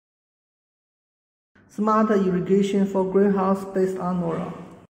Smart irrigation for greenhouse based on Lora.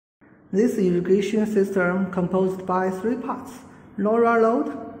 This irrigation system composed by 3 parts: Lora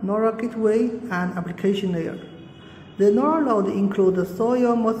load, Lora gateway, and application layer. The Lora load includes the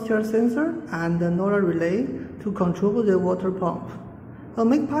soil moisture sensor and the Lora relay to control the water pump. A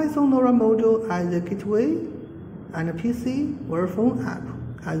MakePython Lora module as the gateway, and a PC or phone app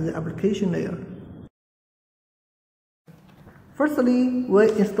as the application layer. Firstly, we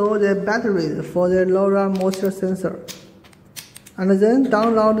install the batteries for the Lora moisture sensor, and then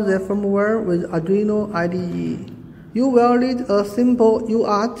download the firmware with Arduino IDE. You will need a simple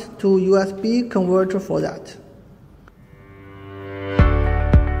UART to USB converter for that.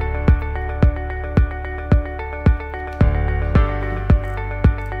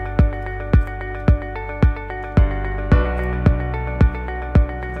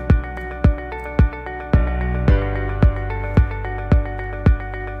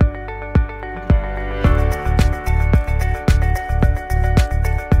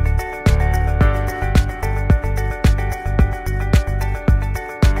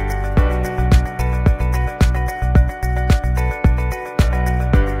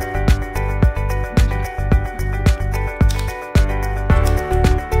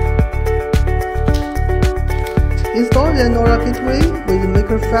 Install the Lora gateway with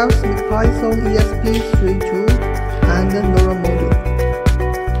MakePython ESP32 and the Lora module,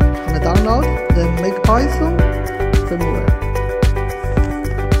 and download the MakePython firmware.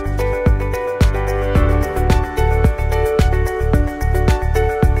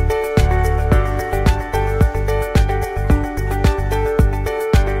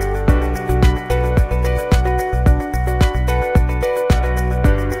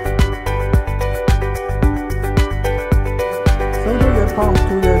 Pump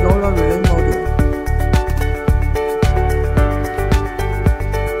to the Lora relay module.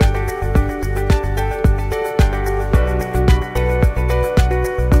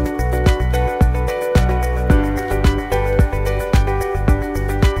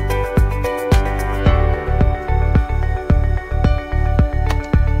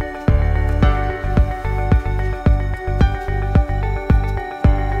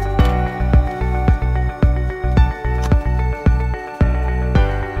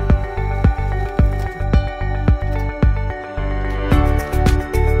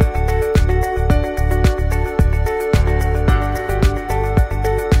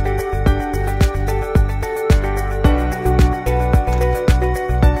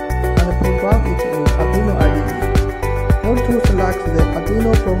 To select the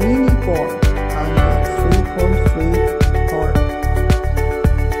Arduino Pro Mini board and 3.3 power.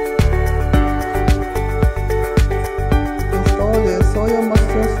 Install the soil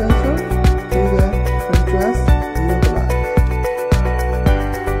moisture sensor to the address you would like.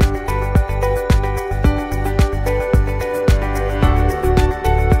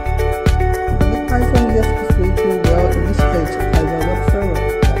 MakePython ESP32 will initiate as a web server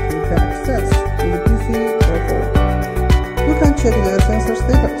that you can access with the PC or phone. You can check the sensor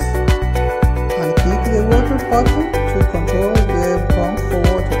status and click the water button